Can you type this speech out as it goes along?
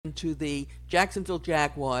to the Jacksonville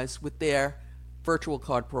Jaguars with their virtual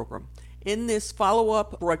card program. In this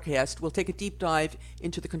follow-up broadcast, we'll take a deep dive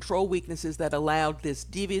into the control weaknesses that allowed this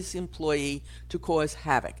devious employee to cause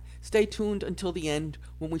havoc. Stay tuned until the end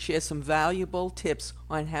when we share some valuable tips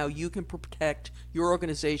on how you can protect your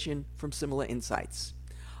organization from similar insights.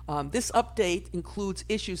 This update includes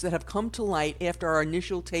issues that have come to light after our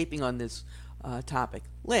initial taping on this topic.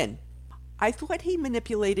 Lynn, I thought he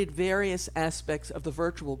manipulated various aspects of the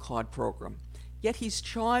virtual card program, yet he's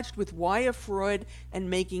charged with wire fraud and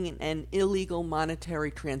making an illegal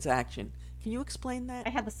monetary transaction. Can you explain that? I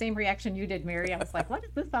had the same reaction you did, Mary. I was like, what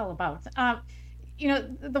is this all about?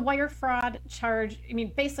 The wire fraud charge,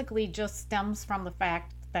 basically just stems from the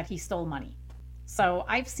fact that he stole money. So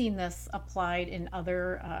I've seen this applied in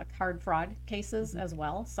other card fraud cases as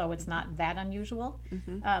well. So it's not that unusual.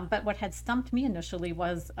 But what had stumped me initially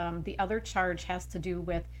was the other charge has to do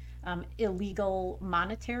with illegal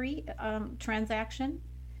monetary transaction.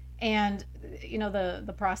 And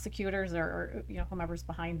the prosecutors or whomever's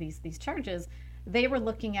behind these charges, they were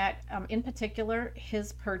looking at in particular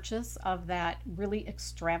his purchase of that really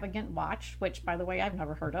extravagant watch, which by the way I've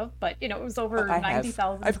never heard of, but it was over I have.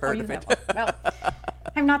 90,000. I've heard of it. Well,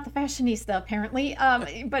 I'm not the fashionista apparently,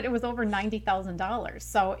 but it was over $90,000.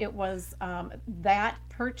 So it was that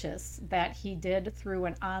purchase that he did through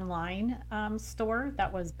an online store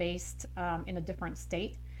that was based in a different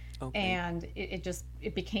state. Okay. And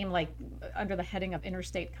it became like under the heading of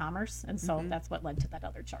interstate commerce, and so that's what led to that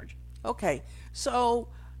other charge. Okay, so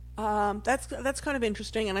that's kind of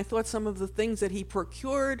interesting, and I thought some of the things that he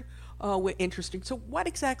procured were interesting. So what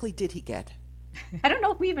exactly did he get? I don't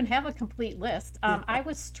know if we even have a complete list. I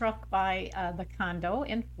was struck by the condo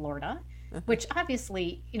in Florida, which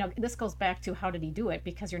obviously, this goes back to how did he do it?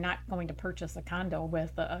 Because you're not going to purchase a condo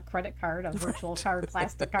with a credit card, a virtual card,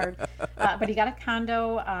 plastic card. But he got a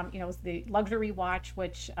condo. It was the luxury watch,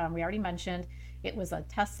 which we already mentioned. It was a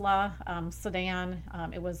Tesla sedan.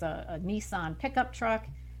 It was a Nissan pickup truck.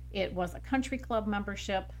 It was a country club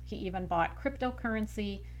membership. He even bought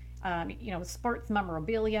cryptocurrency. Sports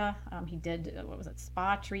memorabilia. He did,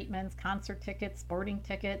 spa treatments, concert tickets, sporting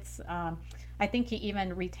tickets. I think he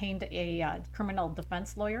even retained a criminal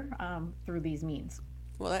defense lawyer through these means.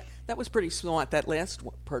 Well, that was pretty smart, that last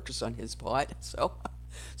purchase on his part.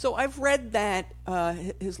 So I've read that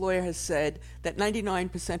his lawyer has said that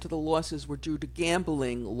 99% of the losses were due to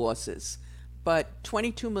gambling losses, but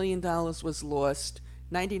 $22 million was lost.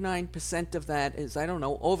 99% of that is, I don't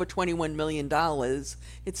know, over $21 million.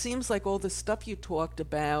 It seems like all the stuff you talked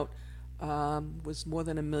about was more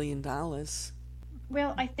than $1 million.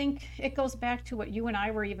 Well, I think it goes back to what you and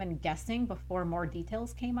I were even guessing before more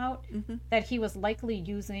details came out, that he was likely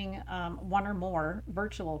using one or more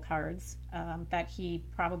virtual cards that he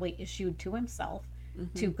probably issued to himself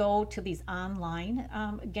to go to these online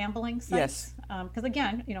gambling sites. Because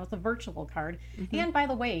again, it's a virtual card. And by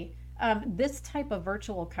the way, this type of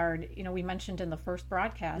virtual card, we mentioned in the first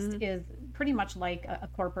broadcast, is pretty much like a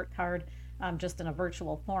corporate card, just in a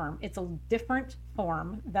virtual form. It's a different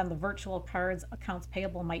form than the virtual cards accounts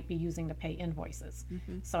payable might be using to pay invoices.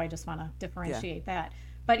 So I just want to differentiate that.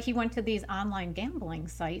 But he went to these online gambling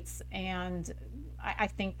sites, and I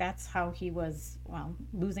think that's how he was,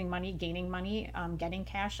 losing money, gaining money, getting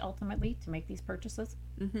cash ultimately to make these purchases.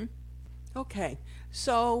 Okay,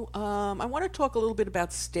 so I want to talk a little bit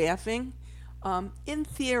about staffing. In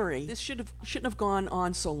theory, this shouldn't have gone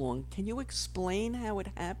on so long. Can you explain how it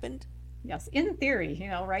happened? Yes, in theory,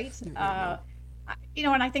 right? And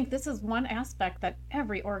I think this is one aspect that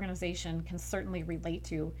every organization can certainly relate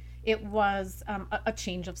to. It was a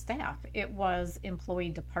change of staff. It was employee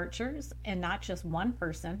departures, and not just one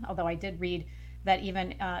person, although I did read that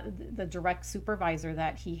even the direct supervisor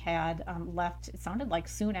that he had left, it sounded like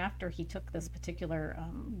soon after he took this particular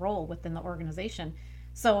role within the organization.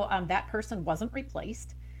 So that person wasn't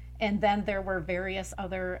replaced. And then there were various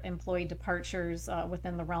other employee departures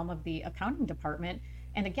within the realm of the accounting department.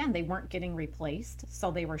 And again, they weren't getting replaced,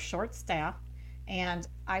 so they were short-staffed. And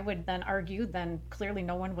I would then argue, then clearly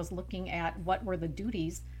no one was looking at what were the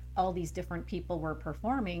duties all these different people were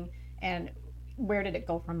performing, and where did it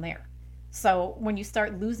go from there. So when you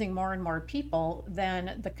start losing more and more people,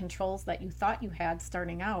 then the controls that you thought you had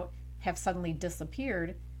starting out have suddenly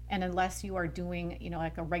disappeared. And unless you are doing,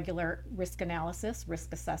 like a regular risk analysis,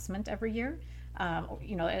 risk assessment every year,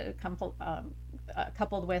 coupled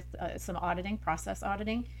with some auditing, process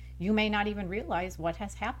auditing, you may not even realize what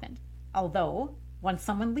has happened. Although, when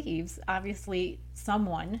someone leaves, obviously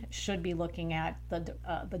someone should be looking at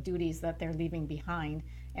the duties that they're leaving behind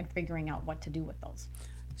and figuring out what to do with those.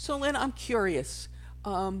 So, Lynn, I'm curious.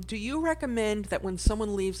 Do you recommend that when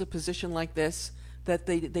someone leaves a position like this, that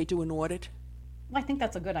they do an audit? Well, I think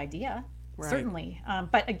that's a good idea, Right. certainly.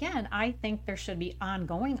 But again, I think there should be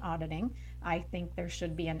ongoing auditing. I think there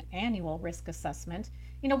should be an annual risk assessment.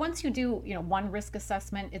 Once you do, one risk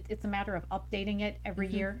assessment, it's a matter of updating it every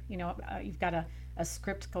Mm-hmm. year. You've got a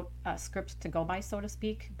script to go by, so to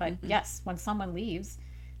speak. But Mm-hmm. yes, when someone leaves,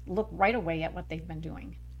 look right away at what they've been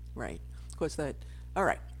doing. Right. Of course, that. All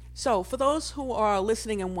right. So, for those who are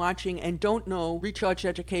listening and watching and don't know Recharge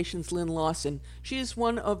Education's Lynn Lawson, she is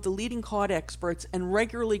one of the leading card experts and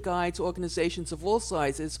regularly guides organizations of all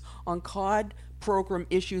sizes on card program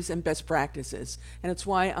issues and best practices. And it's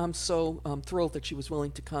why I'm so thrilled that she was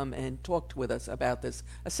willing to come and talk with us about this.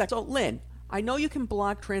 So, Lynn, I know you can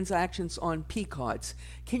block transactions on P cards.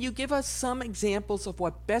 Can you give us some examples of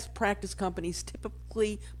what best practice companies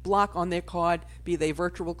typically block on their card, be they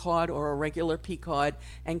virtual card or a regular P card,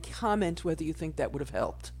 and comment whether you think that would have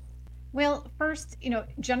helped? Well, first,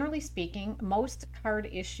 generally speaking, most card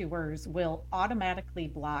issuers will automatically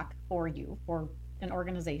block for you, for an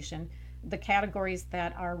organization, the categories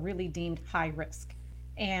that are really deemed high risk.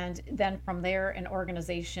 And then from there, an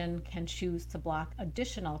organization can choose to block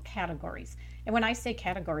additional categories. And when I say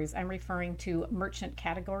categories, I'm referring to merchant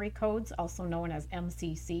category codes, also known as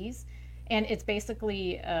MCCs. And it's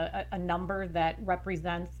basically a number that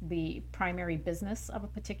represents the primary business of a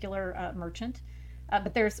particular merchant.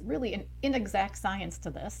 But there's really an inexact science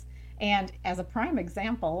to this. And as a prime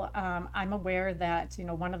example, I'm aware that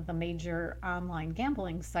one of the major online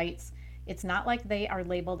gambling sites, it's not like they are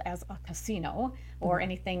labeled as a casino or Mm-hmm.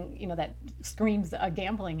 anything that screams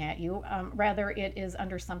gambling at you. Rather, it is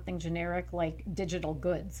under something generic like digital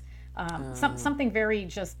goods, something very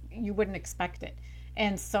just you wouldn't expect it.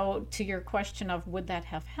 And so, to your question of would that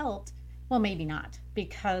have helped? Well, maybe not,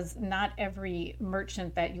 because not every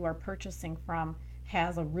merchant that you are purchasing from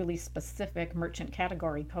has a really specific merchant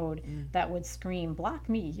category code Mm, that would scream, block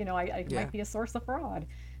me. I yeah. might be a source of fraud.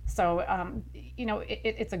 So,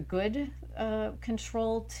 it's a good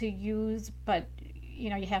control to use, but, you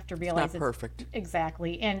have to It's realize not it's perfect.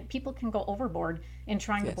 exactly. And people can go overboard in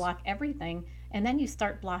trying to Yes. block everything. And then you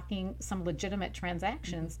start blocking some legitimate Mm-hmm.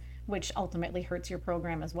 transactions, which ultimately hurts your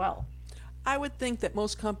program as well. I would think that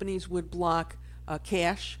most companies would block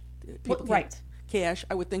cash. People can't Right. cash.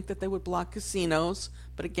 I would think that they would block casinos.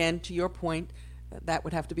 But again, to your point, that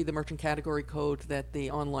would have to be the merchant category code that the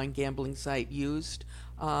online gambling site used.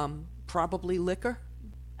 Probably liquor.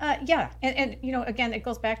 Yeah, and again, it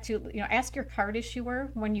goes back to ask your card issuer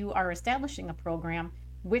when you are establishing a program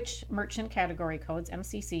which merchant category codes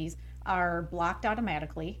 (MCCs) are blocked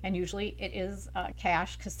automatically, and usually it is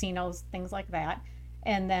cash, casinos, things like that.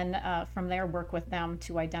 And then from there, work with them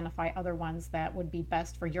to identify other ones that would be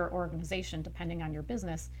best for your organization, depending on your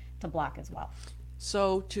business, to block as well.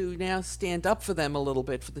 So to now stand up for them a little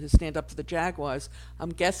bit, to stand up for the Jaguars, I'm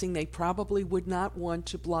guessing they probably would not want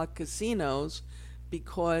to block casinos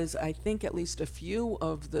because I think at least a few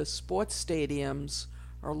of the sports stadiums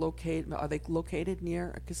are they located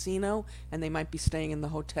near a casino and they might be staying in the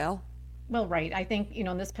hotel? Well, right. I think,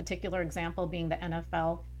 in this particular example being the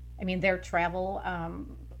NFL, I mean, their travel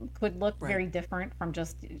could look Right. very different from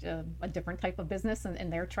just a different type of business in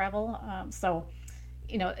their travel. So,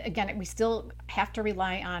 again, we still have to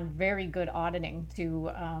rely on very good auditing to,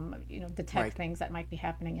 detect Right. things that might be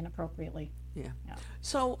happening inappropriately. Yeah. Yeah.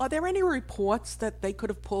 So are there any reports that they could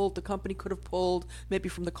have pulled, the company could have pulled, maybe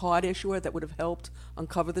from the card issuer that would have helped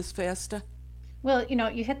uncover this faster? Well,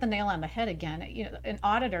 you hit the nail on the head again. An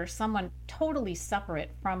auditor, someone totally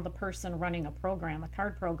separate from the person running a program, a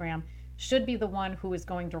card program, should be the one who is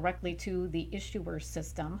going directly to the issuer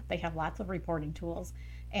system. They have lots of reporting tools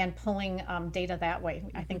and pulling data that way.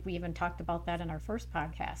 I Mm-hmm. think we even talked about that in our first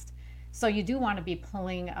podcast. So you do want to be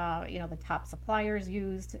pulling, the top suppliers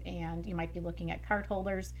used, and you might be looking at card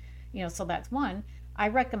holders. So that's one. I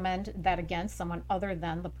recommend that again, someone other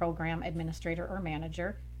than the program administrator or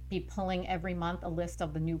manager be pulling every month a list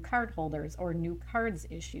of the new card holders or new cards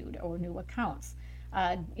issued or new accounts.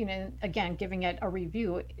 Again, giving it a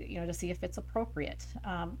review, to see if it's appropriate.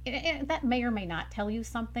 And that may or may not tell you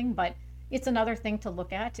something, but it's another thing to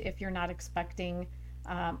look at if you're not expecting.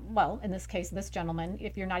 Well, in this case, this gentleman,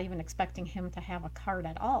 if you're not even expecting him to have a card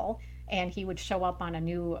at all, and he would show up on a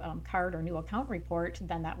new card or new account report,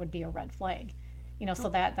 then that would be a red flag. So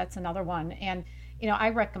that's another one. And I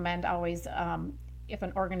recommend always, if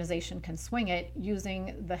an organization can swing it,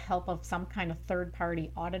 using the help of some kind of third party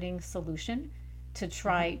auditing solution to Mm-hmm.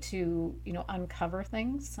 try to uncover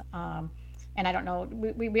things. And I don't know,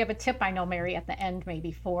 we have a tip, I know, Mary, at the end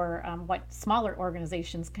maybe for what smaller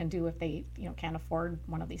organizations can do if they can't afford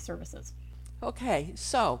one of these services. Okay,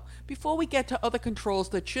 so before we get to other controls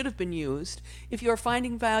that should have been used, if you are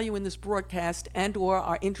finding value in this broadcast and or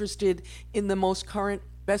are interested in the most current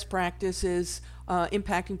best practices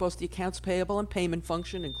impacting both the accounts payable and payment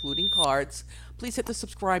function, including cards, please hit the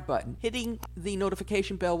subscribe button. Hitting the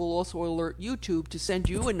notification bell will also alert YouTube to send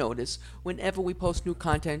you a notice whenever we post new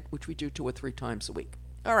content, which we do 2 or 3 times a week.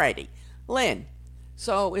 Alrighty, Lynn,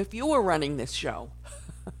 so if you were running this show,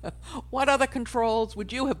 what other controls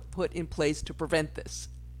would you have put in place to prevent this?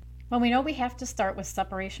 Well, we know we have to start with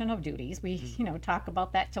separation of duties. We, talk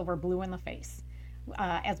about that till we're blue in the face.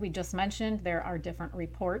 As we just mentioned, there are different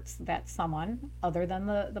reports that someone other than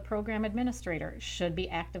the program administrator should be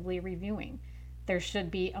actively reviewing. There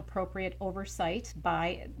should be appropriate oversight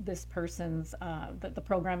by this person's, the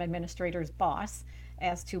program administrator's boss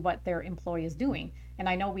as to what their employee is doing. And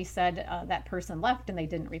I know we said that person left and they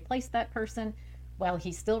didn't replace that person. Well,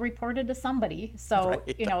 he still reported to somebody. So,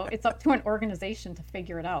 Right. It's up to an organization to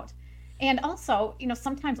figure it out. And also,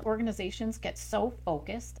 sometimes organizations get so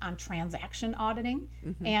focused on transaction auditing.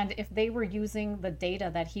 And if they were using the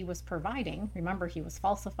data that he was providing, remember, he was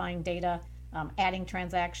falsifying data, adding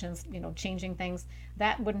transactions, changing things,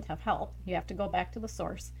 that wouldn't have helped. You have to go back to the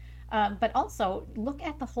source. But also look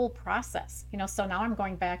at the whole process. So now I'm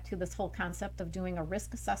going back to this whole concept of doing a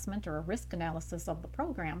risk assessment or a risk analysis of the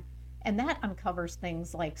program. And that uncovers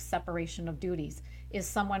things like separation of duties. Is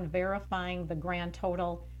someone verifying the grand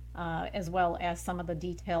total as well as some of the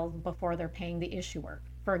details before they're paying the issuer?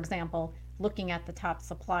 For example, looking at the top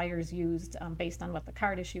suppliers used based on what the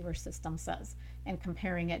card issuer system says and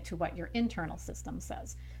comparing it to what your internal system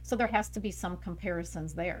says. So there has to be some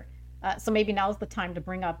comparisons there. So maybe now's the time to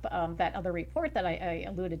bring up that other report that I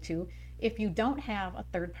alluded to. If you don't have a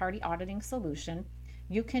third-party auditing solution,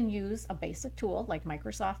 you can use a basic tool like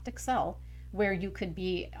Microsoft Excel, where you could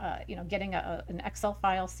be, getting an Excel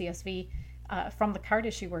file, CSV, from the card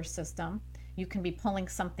issuer system. You can be pulling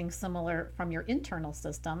something similar from your internal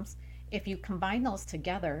systems. If you combine those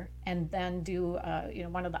together and then do,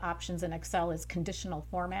 one of the options in Excel is conditional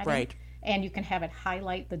formatting. Right. And you can have it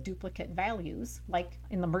highlight the duplicate values, like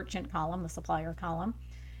in the merchant column, the supplier column.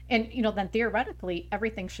 And then theoretically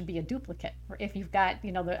everything should be a duplicate. Or if you've got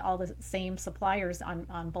all the same suppliers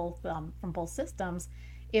on both from both systems,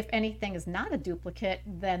 if anything is not a duplicate,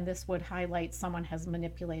 then this would highlight someone has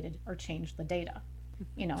manipulated or changed the data.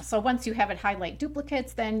 So once you have it highlight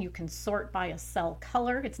duplicates, then you can sort by a cell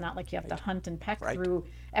color. It's not like you have to hunt and peck through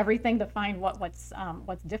everything to find what's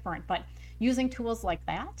different. But using tools like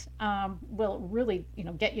that will really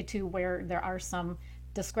get you to where there are some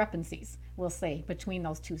discrepancies, we'll say, between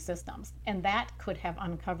those two systems. And that could have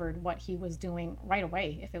uncovered what he was doing right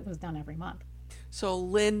away if it was done every month. So,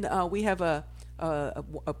 Lynn, we have a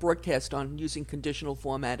broadcast on using conditional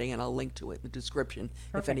formatting, and I'll link to it in the description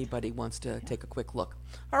if anybody wants to take a quick look.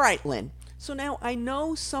 All right, Lynn. So now I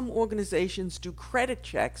know some organizations do credit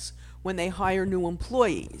checks when they hire new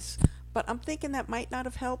employees, but I'm thinking that might not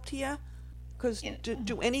have helped here, because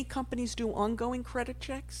do any companies do ongoing credit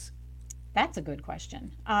checks? That's a good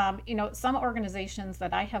question. Some organizations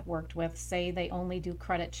that I have worked with say they only do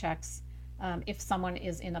credit checks if someone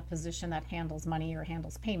is in a position that handles money or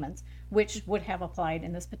handles payments, which would have applied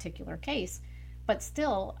in this particular case. But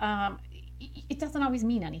still, it doesn't always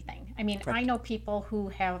mean anything. I mean, Correct. I know people who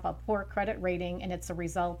have a poor credit rating and it's a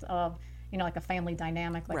result of, like a family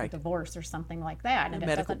dynamic, like a divorce or something like that. And it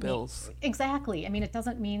medical doesn't bills. Exactly. I mean, it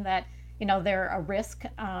doesn't mean that they're a risk.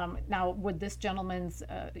 Now, would this gentleman's,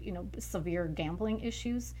 severe gambling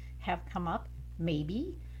issues have come up?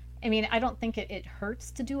 Maybe. I mean, I don't think it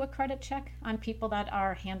hurts to do a credit check on people that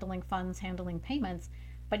are handling funds, handling payments,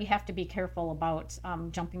 but you have to be careful about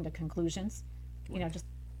jumping to conclusions. Just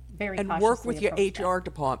very And cautiously work with your approach that. HR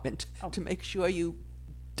department to make sure you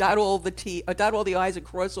dot all the I's and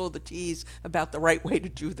cross all the T's about the right way to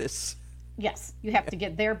do this. Yes, you have to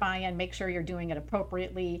get their buy-in, make sure you're doing it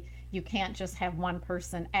appropriately. You can't just have one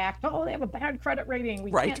person act, oh, they have a bad credit rating, we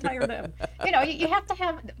can't hire them. You have to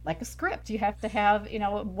have like a script. You have to have,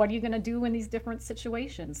 what are you going to do in these different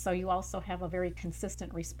situations? So you also have a very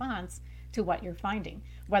consistent response to what you're finding.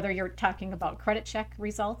 Whether you're talking about credit check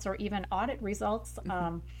results or even audit results,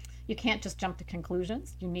 you can't just jump to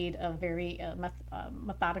conclusions. You need a very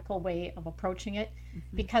methodical way of approaching it,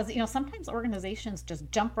 because sometimes organizations just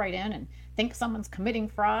jump right in and think someone's committing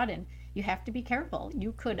fraud, and you have to be careful.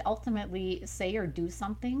 You could ultimately say or do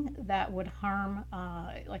something that would harm,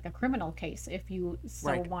 like a criminal case, if you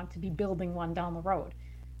want to be building one down the road.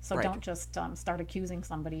 So don't just start accusing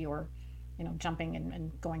somebody or jumping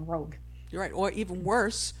and going rogue. You're right. Or even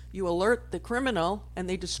worse, you alert the criminal and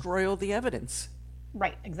they destroy all the evidence.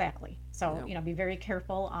 Right, exactly. So, Yeah. be very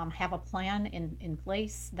careful. Have a plan in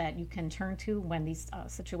place that you can turn to when these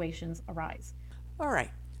situations arise. All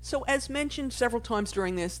right. So, as mentioned several times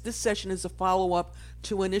during this session is a follow up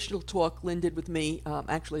to an initial talk Lynn did with me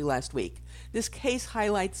actually last week. This case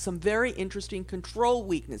highlights some very interesting control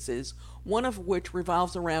weaknesses, one of which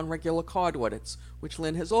revolves around regular card audits, which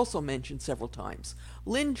Lynn has also mentioned several times.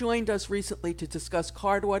 Lynn joined us recently to discuss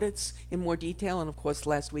card audits in more detail, and of course,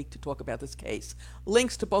 last week to talk about this case.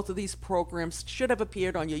 Links to both of these programs should have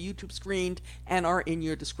appeared on your YouTube screen and are in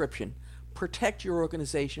your description. Protect your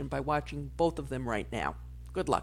organization by watching both of them right now. Good luck.